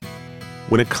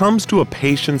When it comes to a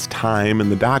patient's time in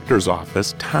the doctor's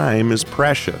office, time is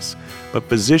precious. But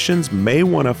physicians may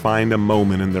want to find a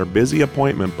moment in their busy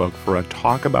appointment book for a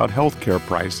talk about healthcare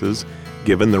prices,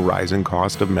 given the rising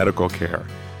cost of medical care.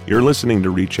 You're listening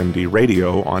to ReachMD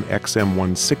Radio on XM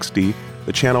 160,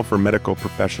 the channel for medical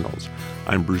professionals.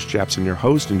 I'm Bruce Japsen, your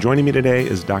host, and joining me today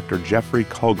is Dr. Jeffrey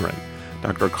Kullgren.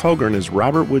 Dr. Kullgren is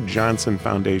Robert Wood Johnson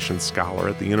Foundation Scholar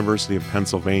at the University of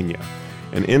Pennsylvania.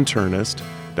 An internist,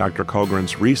 Dr.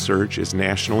 Kullgren's research is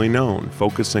nationally known,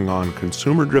 focusing on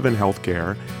consumer-driven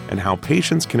healthcare and how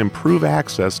patients can improve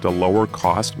access to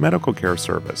lower-cost medical care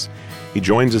service. He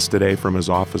joins us today from his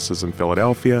offices in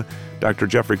Philadelphia. Dr.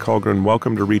 Jeffrey Kullgren,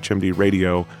 welcome to ReachMD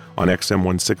Radio on XM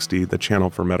 160, the channel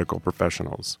for medical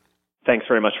professionals. Thanks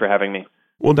very much for having me.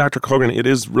 Well, Dr. Kullgren, it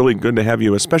is really good to have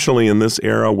you, especially in this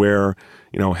era where,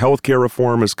 healthcare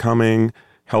reform is coming,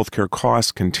 healthcare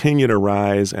costs continue to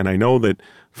rise, and I know that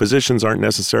physicians aren't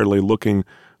necessarily looking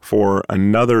for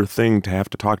another thing to have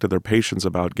to talk to their patients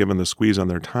about given the squeeze on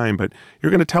their time, but you're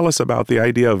going to tell us about the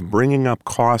idea of bringing up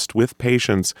cost with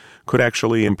patients could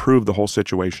actually improve the whole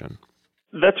situation.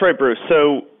 That's right, Bruce.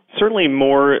 So certainly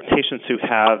more patients who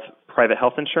have private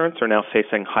health insurance are now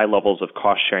facing high levels of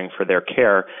cost sharing for their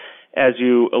care. As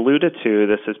you alluded to,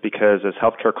 this is because as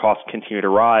healthcare costs continue to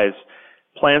rise,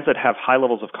 plans that have high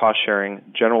levels of cost sharing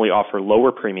generally offer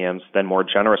lower premiums than more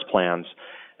generous plans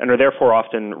and are therefore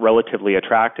often relatively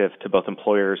attractive to both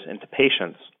employers and to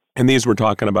patients. And these we're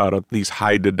talking about these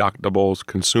high deductibles,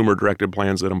 consumer-directed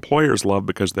plans that employers love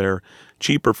because they're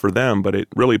cheaper for them, but it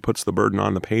really puts the burden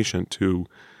on the patient to,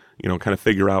 kind of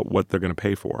figure out what they're going to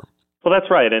pay for. Well, that's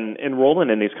right. And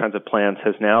enrollment in these kinds of plans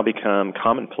has now become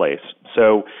commonplace.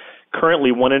 So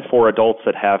currently, 1 in 4 adults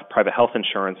that have private health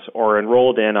insurance are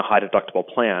enrolled in a high-deductible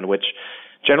plan, which,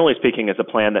 generally speaking, is a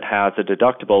plan that has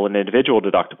an individual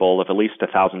deductible of at least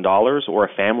 $1,000 or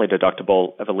a family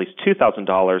deductible of at least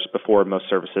 $2,000 before most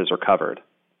services are covered.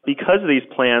 Because these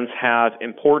plans have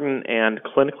important and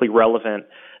clinically relevant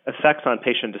effects on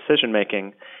patient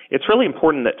decision-making, it's really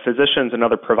important that physicians and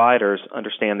other providers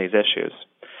understand these issues.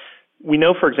 We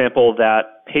know, for example,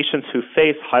 that patients who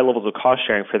face high levels of cost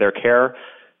sharing for their care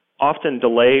often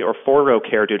delay or forego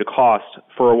care due to cost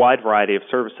for a wide variety of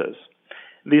services.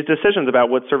 These decisions about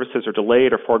what services are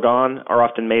delayed or foregone are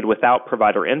often made without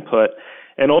provider input,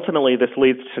 and ultimately this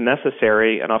leads to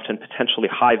necessary and often potentially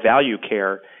high-value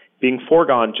care being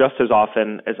foregone just as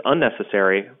often as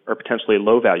unnecessary or potentially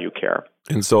low-value care.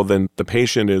 And so then the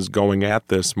patient is going at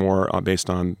this more based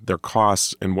on their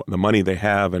costs and the money they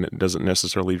have, and it doesn't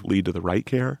necessarily lead to the right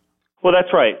care? Well,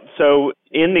 that's right. So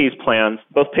in these plans,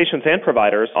 both patients and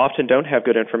providers often don't have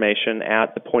good information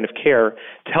at the point of care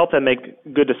to help them make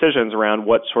good decisions around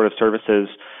what sort of services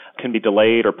can be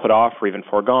delayed or put off or even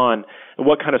foregone, and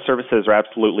what kind of services are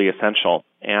absolutely essential.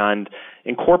 And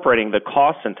incorporating the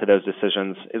costs into those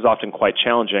decisions is often quite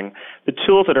challenging. The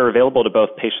tools that are available to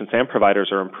both patients and providers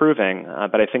are improving,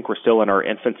 but I think we're still in our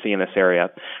infancy in this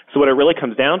area. So what it really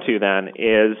comes down to then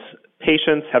is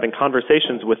patients having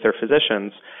conversations with their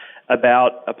physicians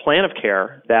about a plan of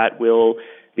care that will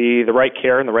be the right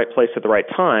care in the right place at the right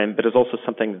time, but is also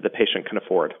something that the patient can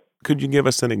afford. Could you give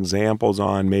us some examples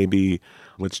on maybe,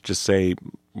 let's just say,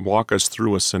 walk us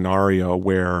through a scenario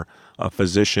where a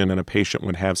physician and a patient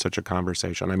would have such a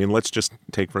conversation? I mean, let's just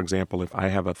take, for example, if I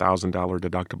have a $1,000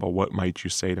 deductible, what might you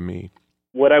say to me?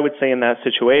 What I would say in that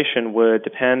situation would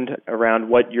depend around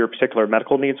what your particular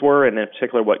medical needs were and in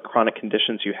particular what chronic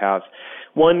conditions you have.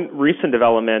 One recent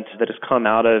development that has come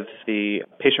out of the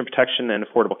Patient Protection and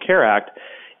Affordable Care Act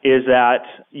is that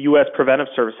U.S. Preventive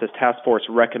Services Task Force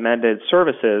recommended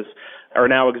services are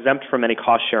now exempt from any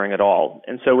cost sharing at all.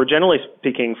 And so we're generally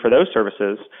speaking for those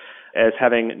services as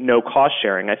having no cost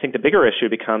sharing. I think the bigger issue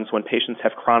becomes when patients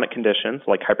have chronic conditions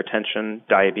like hypertension,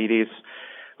 diabetes,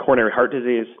 coronary heart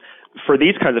disease. For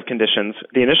these kinds of conditions,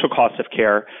 the initial cost of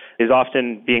care is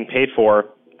often being paid for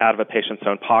out of a patient's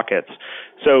own pockets.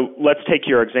 So let's take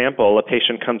your example. A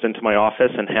patient comes into my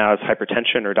office and has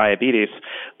hypertension or diabetes.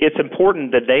 It's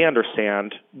important that they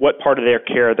understand what part of their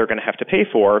care they're going to have to pay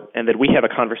for and that we have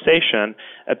a conversation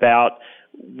about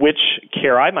which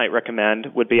care I might recommend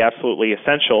would be absolutely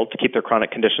essential to keep their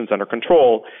chronic conditions under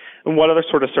control, and what other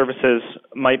sort of services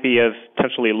might be of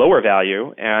potentially lower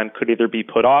value and could either be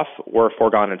put off or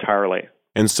foregone entirely.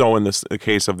 And so in the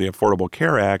case of the Affordable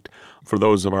Care Act, for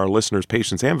those of our listeners,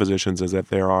 patients and physicians, is that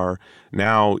there are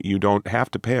now you don't have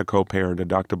to pay a copay or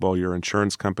deductible. Your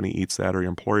insurance company eats that or your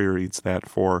employer eats that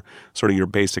for sort of your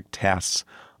basic tests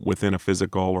within a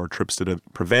physical or trips to the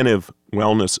preventive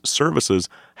wellness services.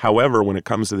 However, when it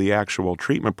comes to the actual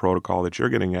treatment protocol that you're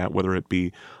getting at, whether it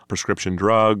be prescription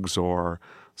drugs or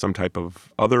some type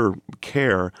of other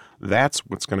care, that's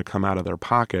what's going to come out of their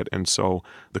pocket. And so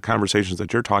the conversations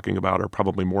that you're talking about are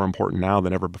probably more important now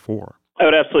than ever before. I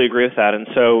would absolutely agree with that. And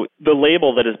so the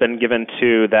label that has been given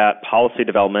to that policy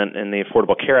development in the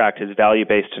Affordable Care Act is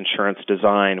value-based insurance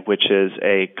design, which is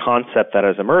a concept that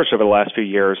has emerged over the last few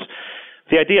years.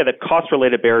 The idea that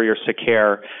cost-related barriers to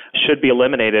care should be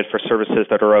eliminated for services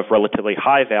that are of relatively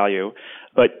high value.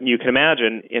 But you can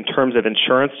imagine, in terms of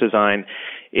insurance design,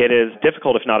 it is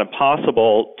difficult, if not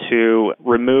impossible, to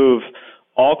remove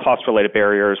all cost-related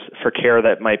barriers for care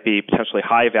that might be potentially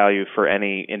high value for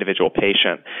any individual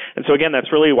patient. And so again,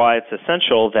 that's really why it's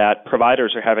essential that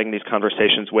providers are having these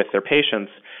conversations with their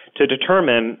patients to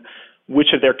determine which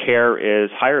of their care is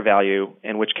higher value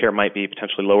and which care might be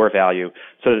potentially lower value,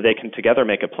 so that they can together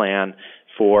make a plan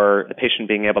for the patient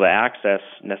being able to access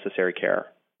necessary care.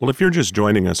 Well, if you're just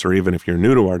joining us, or even if you're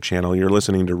new to our channel, you're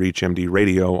listening to ReachMD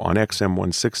Radio on XM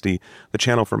 160, the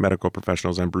channel for medical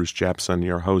professionals. I'm Bruce Japson,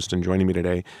 your host, and joining me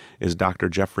today is Dr.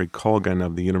 Jeffrey Colgan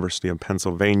of the University of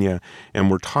Pennsylvania,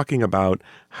 and we're talking about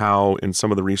how, in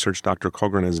some of the research Dr.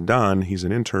 Colgan has done, he's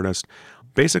an internist,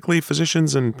 basically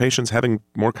physicians and patients having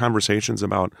more conversations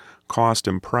about cost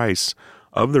and price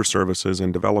of their services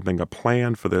and developing a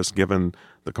plan for this given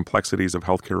the complexities of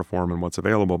healthcare reform and what's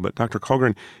available. But Dr.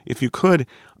 Colgan, if you could,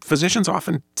 physicians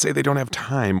often say they don't have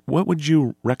time. What would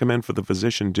you recommend for the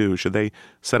physician do? Should they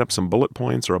set up some bullet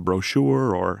points or a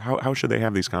brochure, or how should they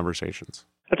have these conversations?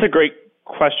 That's a great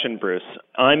question, Bruce.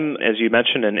 I'm, as you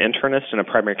mentioned, an internist and a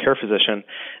primary care physician,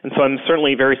 and so I'm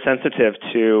certainly very sensitive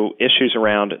to issues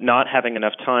around not having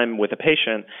enough time with a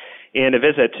patient in a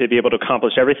visit to be able to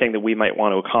accomplish everything that we might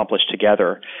want to accomplish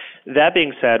together. That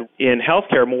being said, in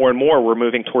healthcare, more and more we're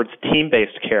moving towards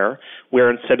team-based care,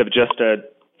 where instead of just a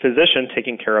physician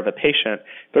taking care of a patient,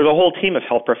 there's a whole team of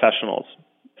health professionals,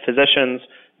 physicians,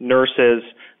 nurses,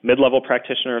 mid-level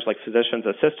practitioners like physician's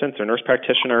assistants or nurse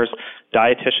practitioners,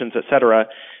 dietitians, et cetera,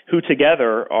 who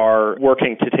together are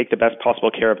working to take the best possible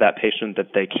care of that patient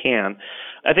that they can.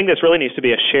 I think this really needs to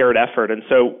be a shared effort. And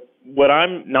so what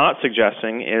I'm not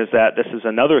suggesting is that this is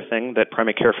another thing that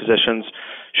primary care physicians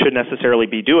should necessarily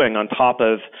be doing on top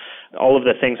of all of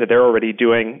the things that they're already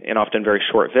doing in often very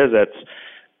short visits.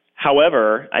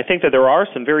 However, I think that there are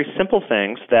some very simple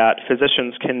things that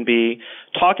physicians can be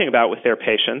talking about with their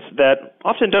patients that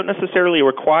often don't necessarily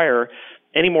require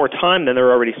any more time than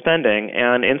they're already spending,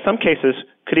 and in some cases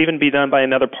could even be done by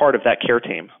another part of that care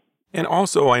team. And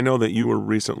also, I know that you were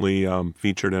recently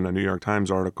featured in a New York Times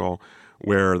article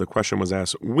where the question was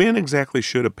asked, when exactly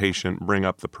should a patient bring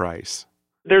up the price?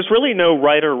 There's really no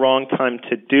right or wrong time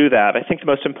to do that. I think the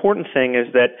most important thing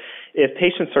is that if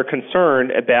patients are concerned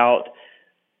about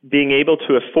being able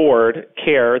to afford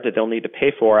care that they'll need to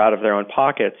pay for out of their own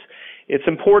pockets, it's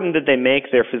important that they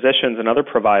make their physicians and other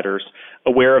providers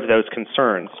aware of those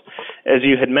concerns. As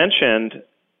you had mentioned,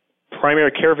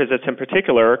 primary care visits in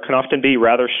particular can often be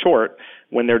rather short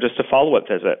when they're just a follow-up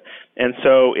visit. And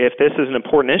so if this is an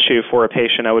important issue for a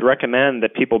patient, I would recommend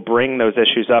that people bring those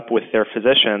issues up with their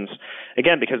physicians,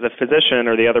 again, because the physician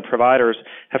or the other providers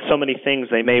have so many things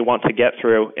they may want to get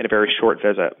through in a very short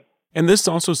visit. And this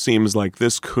also seems like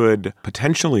this could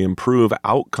potentially improve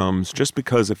outcomes, just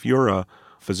because if you're a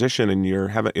physician and you're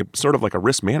having it's sort of like a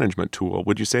risk management tool,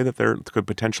 would you say that there could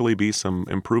potentially be some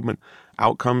improvement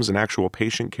outcomes in actual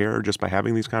patient care just by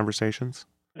having these conversations?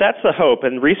 That's the hope,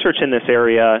 and research in this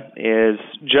area is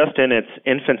just in its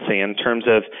infancy in terms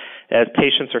of, as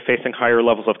patients are facing higher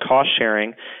levels of cost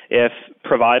sharing, if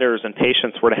providers and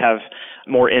patients were to have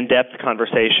more in-depth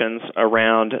conversations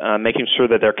around making sure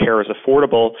that their care is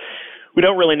affordable, we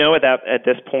don't really know at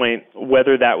this point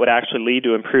whether that would actually lead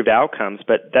to improved outcomes,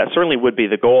 but that certainly would be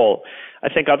the goal. I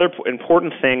think other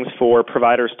important things for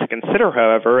providers to consider,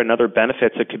 however, and other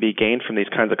benefits that could be gained from these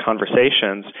kinds of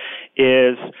conversations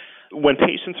is when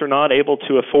patients are not able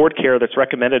to afford care that's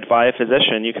recommended by a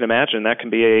physician, you can imagine that can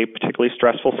be a particularly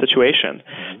stressful situation.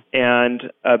 Mm-hmm. And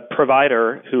a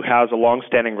provider who has a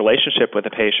long-standing relationship with a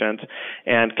patient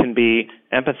and can be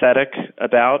empathetic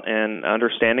about and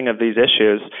understanding of these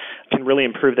issues can really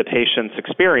improve the patient's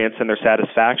experience and their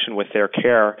satisfaction with their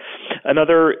care.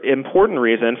 Another important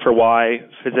reason for why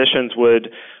physicians would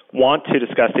want to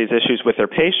discuss these issues with their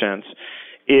patients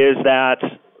is that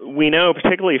we know,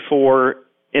 particularly for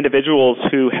individuals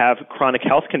who have chronic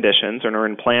health conditions and are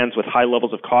in plans with high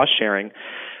levels of cost sharing,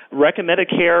 recommended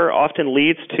care often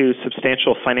leads to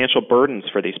substantial financial burdens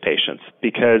for these patients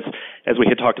because, as we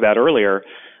had talked about earlier,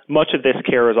 much of this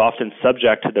care is often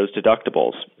subject to those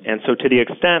deductibles. And so to the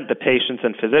extent that patients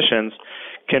and physicians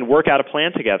can work out a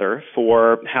plan together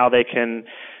for how they can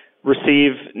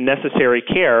receive necessary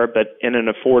care, but in an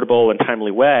affordable and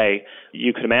timely way,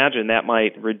 you could imagine that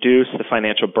might reduce the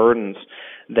financial burdens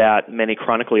that many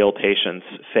chronically ill patients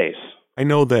face. I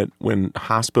know that when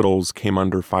hospitals came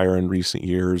under fire in recent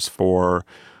years for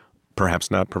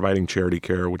perhaps not providing charity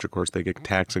care, which of course they get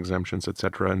tax exemptions, et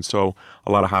cetera, and so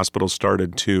a lot of hospitals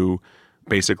started to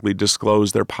basically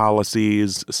disclose their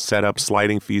policies, set up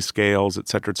sliding fee scales, et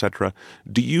cetera, et cetera.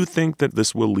 Do you think that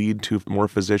this will lead to more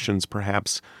physicians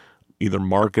perhaps either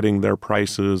marketing their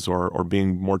prices or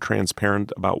being more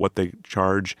transparent about what they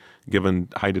charge given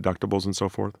high deductibles and so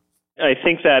forth? I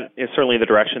think that is certainly the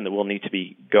direction that we'll need to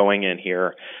be going in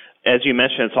here. As you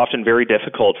mentioned, it's often very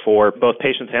difficult for both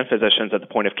patients and physicians at the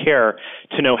point of care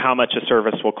to know how much a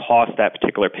service will cost that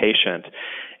particular patient,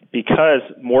 because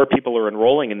more people are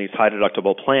enrolling in these high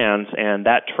deductible plans, and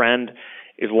that trend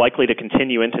is likely to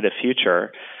continue into the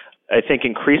future. I think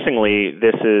increasingly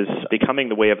this is becoming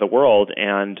the way of the world,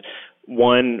 and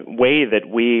one way that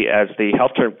we as the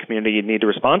healthcare community need to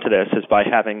respond to this is by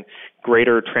having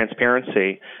greater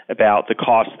transparency about the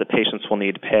costs that patients will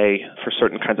need to pay for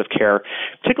certain kinds of care,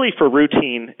 particularly for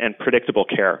routine and predictable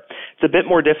care. It's a bit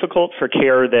more difficult for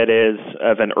care that is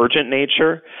of an urgent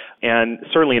nature, and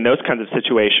certainly in those kinds of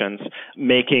situations,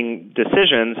 making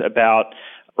decisions about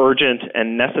urgent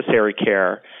and necessary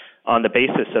care on the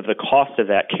basis of the cost of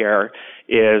that care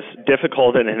is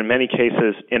difficult and in many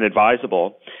cases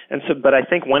inadvisable. But I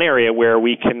think one area where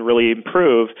we can really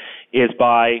improve is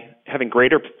by having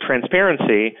greater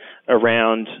transparency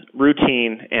around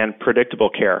routine and predictable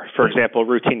care. For example,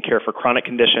 routine care for chronic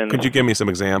conditions. Could you give me some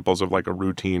examples of like a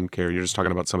routine care? You're just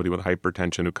talking about somebody with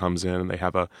hypertension who comes in and they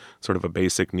have a sort of a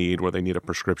basic need where they need a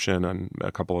prescription and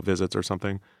a couple of visits or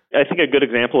something. I think a good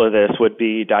example of this would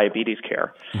be diabetes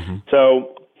care. Mm-hmm.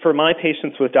 So for my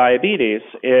patients with diabetes,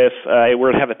 if I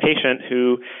were to have a patient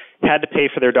who had to pay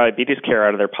for their diabetes care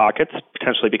out of their pockets,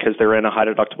 potentially because they're in a high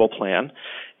deductible plan,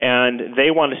 and they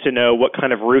wanted to know what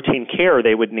kind of routine care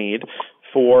they would need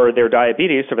for their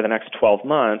diabetes over the next 12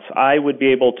 months, I would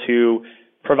be able to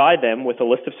provide them with a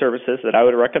list of services that I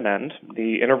would recommend,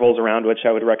 the intervals around which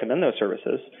I would recommend those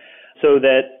services, so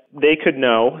that they could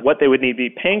know what they would need to be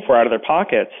paying for out of their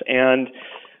pockets. And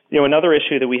another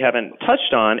issue that we haven't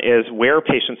touched on is where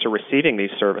patients are receiving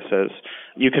these services.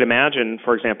 You could imagine,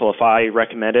 for example, if I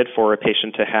recommended for a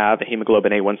patient to have a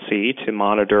hemoglobin A1C to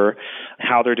monitor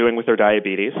how they're doing with their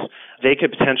diabetes, they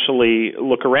could potentially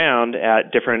look around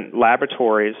at different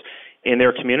laboratories in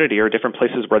their community or different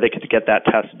places where they could get that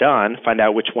test done, find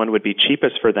out which one would be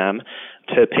cheapest for them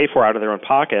to pay for out of their own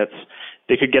pockets.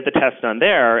 They could get the test done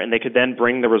there, and they could then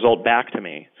bring the result back to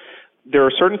me. There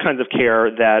are certain kinds of care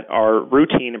that are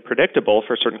routine and predictable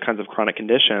for certain kinds of chronic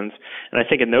conditions, and I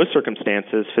think in those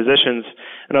circumstances, physicians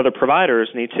and other providers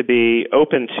need to be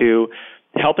open to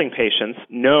helping patients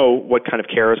know what kind of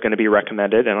care is going to be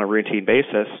recommended on a routine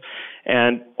basis,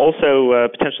 and also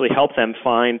potentially help them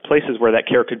find places where that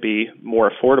care could be more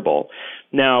affordable.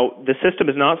 Now, the system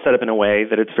is not set up in a way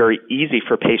that it's very easy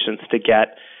for patients to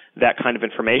get that kind of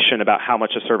information about how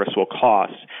much a service will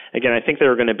cost. Again, I think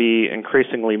there are going to be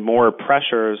increasingly more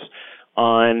pressures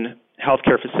on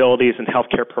healthcare facilities and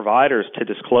healthcare providers to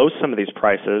disclose some of these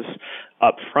prices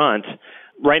up front.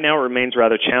 Right now, it remains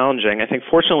rather challenging. I think,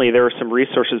 fortunately, there are some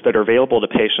resources that are available to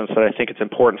patients that I think it's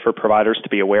important for providers to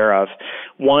be aware of.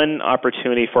 One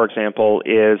opportunity, for example,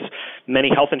 is many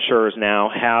health insurers now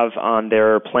have on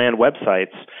their plan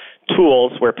websites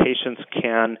tools where patients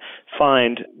can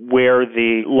find where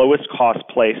the lowest cost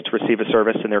place to receive a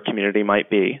service in their community might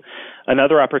be.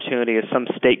 Another opportunity is some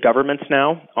state governments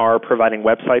now are providing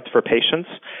websites for patients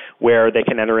where they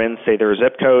can enter in, say, their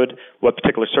zip code, what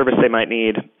particular service they might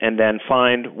need, and then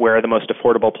find where the most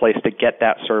affordable place to get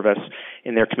that service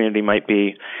in their community might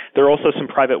be. There are also some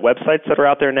private websites that are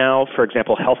out there now, for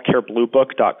example,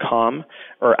 healthcarebluebook.com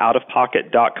or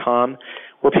outofpocket.com,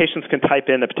 where patients can type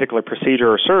in a particular procedure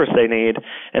or service they need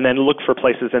and then look for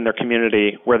places in their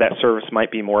community where that service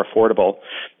might be more affordable.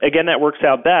 Again, that works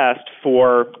out best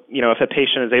for, if a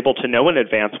patient is able to know in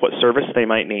advance what service they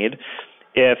might need.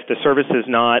 If the service is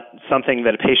not something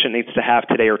that a patient needs to have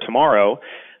today or tomorrow,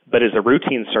 but is a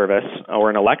routine service or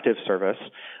an elective service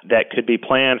that could be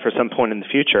planned for some point in the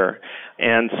future.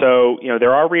 And so,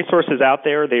 there are resources out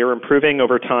there. They are improving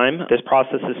over time. This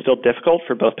process is still difficult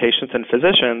for both patients and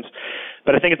physicians,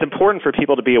 but I think it's important for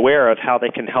people to be aware of how they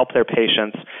can help their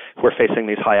patients who are facing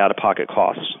these high out-of-pocket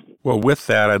costs. Well, with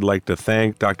that, I'd like to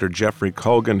thank Dr. Jeffrey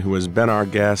Colgan, who has been our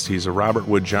guest. He's a Robert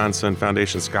Wood Johnson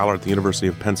Foundation Scholar at the University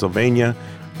of Pennsylvania.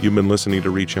 You've been listening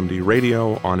to ReachMD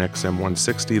Radio on XM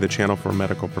 160, the channel for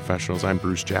medical professionals. I'm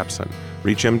Bruce Japsen.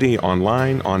 ReachMD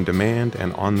online, on demand,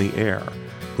 and on the air.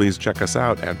 please check us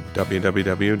out at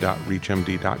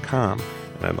www.reachmd.com.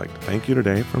 And I'd like to thank you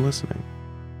today for listening.